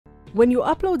When you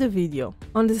upload a video,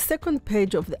 on the second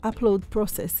page of the upload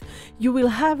process, you will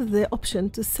have the option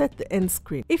to set the end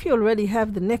screen. If you already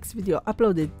have the next video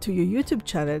uploaded to your YouTube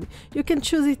channel, you can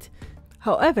choose it.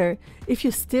 However, if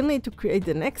you still need to create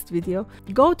the next video,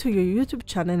 go to your YouTube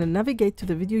channel and navigate to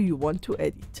the video you want to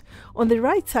edit. On the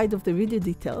right side of the video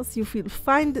details, you will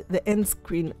find the end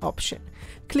screen option.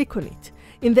 Click on it.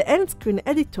 In the end screen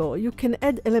editor, you can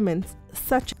add elements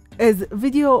such as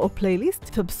video or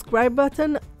playlist, subscribe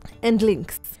button, and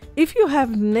links. If you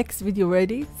have the next video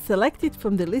ready, select it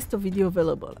from the list of video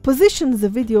available. Position the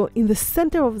video in the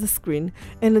center of the screen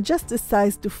and adjust the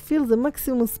size to fill the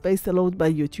maximum space allowed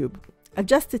by YouTube.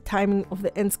 Adjust the timing of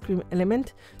the end screen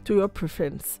element to your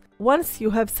preference. Once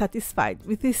you have satisfied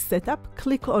with this setup,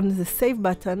 click on the Save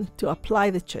button to apply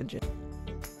the changes.